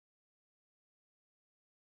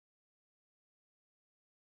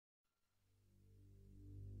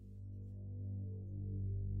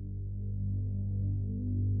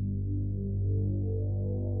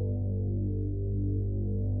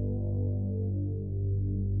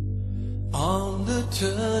on the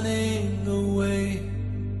turning away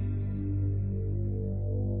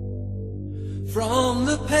from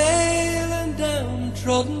the pale and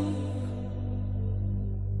downtrodden,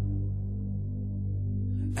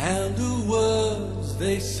 and the words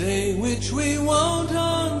they say which we won't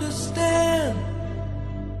understand.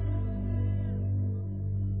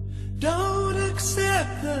 Don't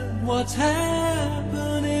accept that what's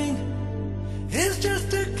happening is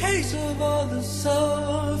just a case of all the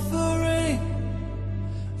suffering,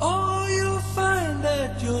 or you'll find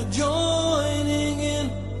that you're joining in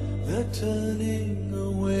the turning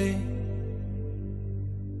away.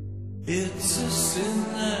 It's a sin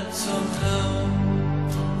that somehow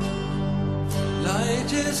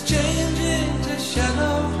light is changing to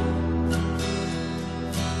shadow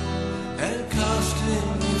and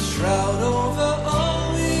casting a shroud over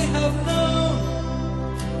all we have known.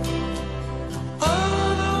 Oh,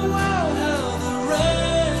 the world, how the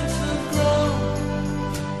ranks have grown,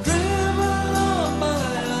 driven on by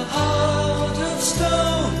a heart of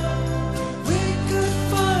stone. We could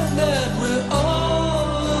find that we're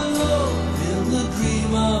all alone in the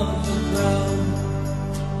dream of the ground.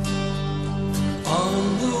 On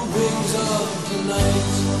the wings of the night,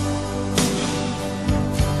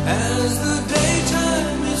 as the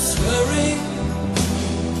daytime is swirling,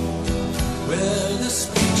 where the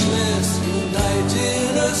speechless unite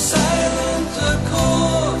in a silent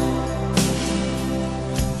accord,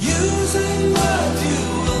 using what you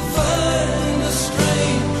will find a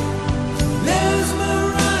strange,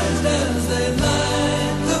 mesmerized as they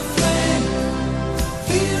light the flame.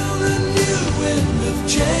 Feel the new wind of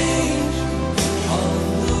change on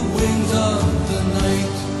the wings of the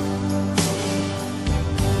night.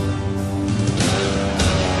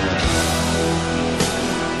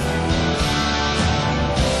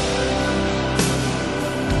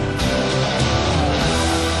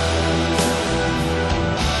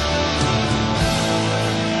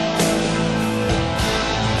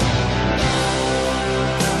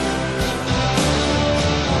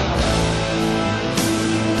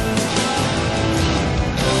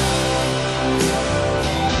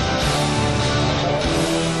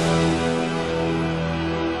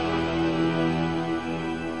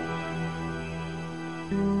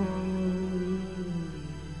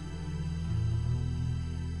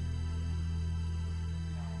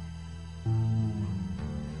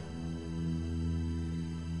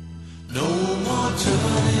 No more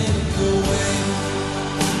turning away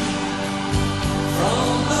from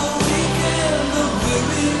the weak and the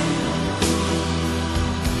weary.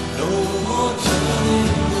 No more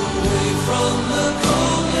turning away from the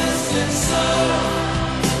coldness inside.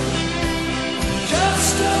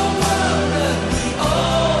 Just a world that we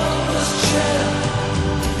all must share.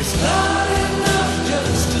 It's not enough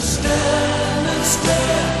just to stand and stare.